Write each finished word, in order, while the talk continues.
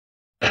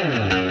I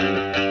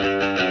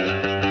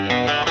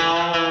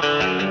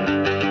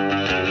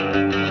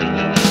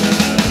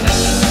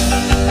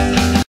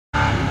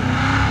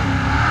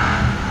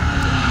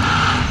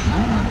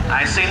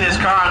seen this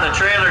car on the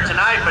trailer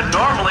tonight, but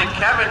normally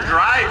Kevin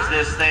drives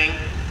this thing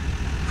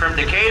from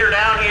Decatur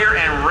down here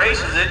and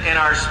races it in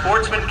our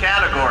sportsman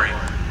category.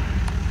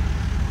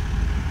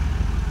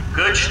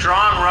 Good,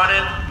 strong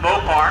running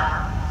Mopar.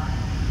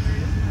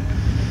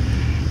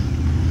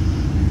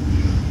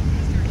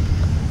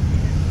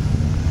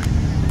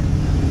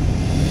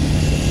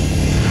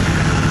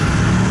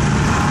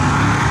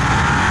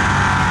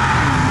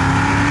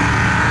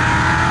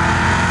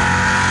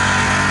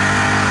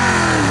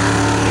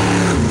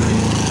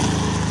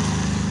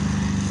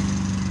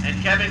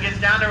 Kevin gets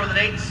down there with an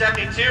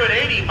 872 at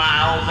 80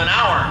 miles an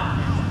hour.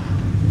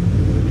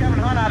 Kevin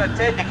Hunt out of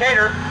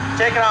Decatur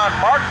taking on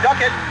Mark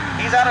Duckett.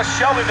 He's out of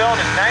Shelbyville in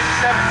his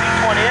 97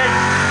 Z28.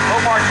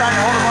 Mopar trying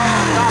to hold him on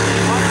the top.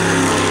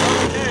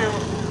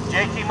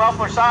 JT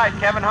Muffler side,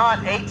 Kevin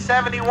Hunt,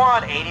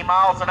 871, 80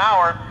 miles an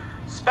hour.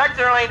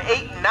 Spectre Lane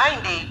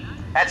 890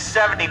 at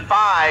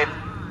 75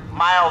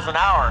 miles an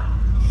hour.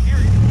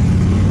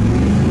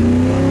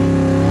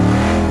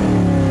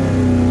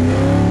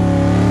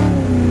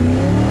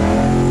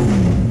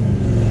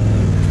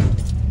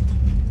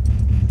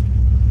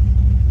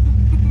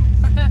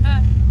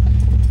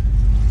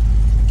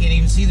 Can't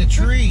even see the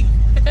tree.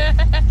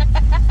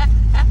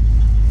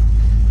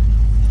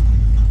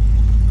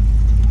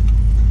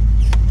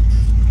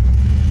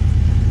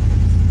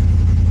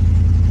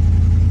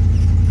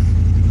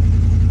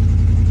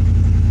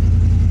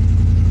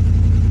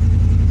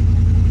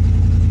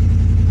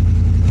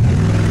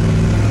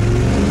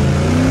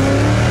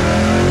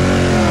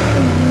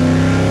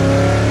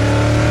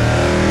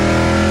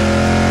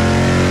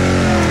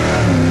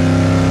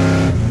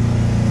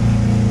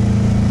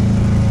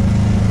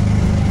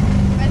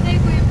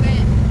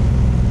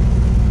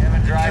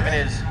 Driving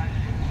his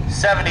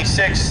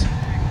 76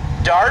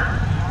 Dart.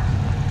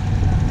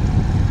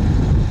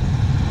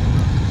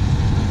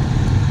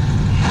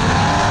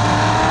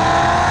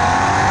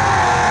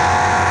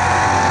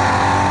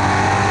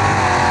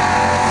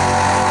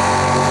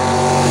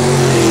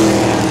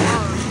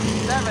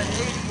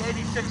 .780,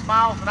 86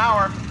 miles an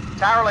hour.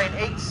 Tower lane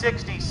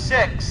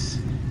 866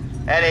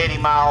 at 80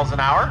 miles an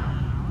hour.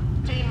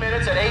 15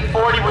 minutes at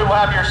 8:40, we will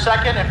have your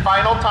second and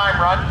final time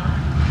run.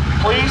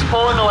 Please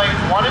pull into lanes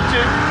 1 and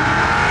 2.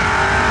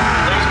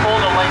 Please pull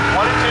to lanes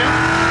 1 and 2.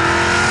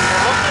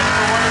 We're looking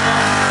for one of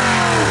those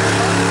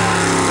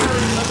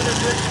limited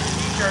edition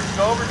t-shirts.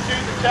 Go over to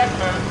the tech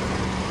booth.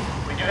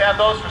 We do have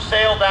those for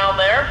sale down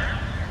there.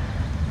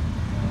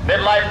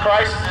 Midlife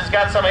Crisis has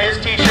got some of his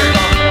t-shirts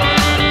on sale.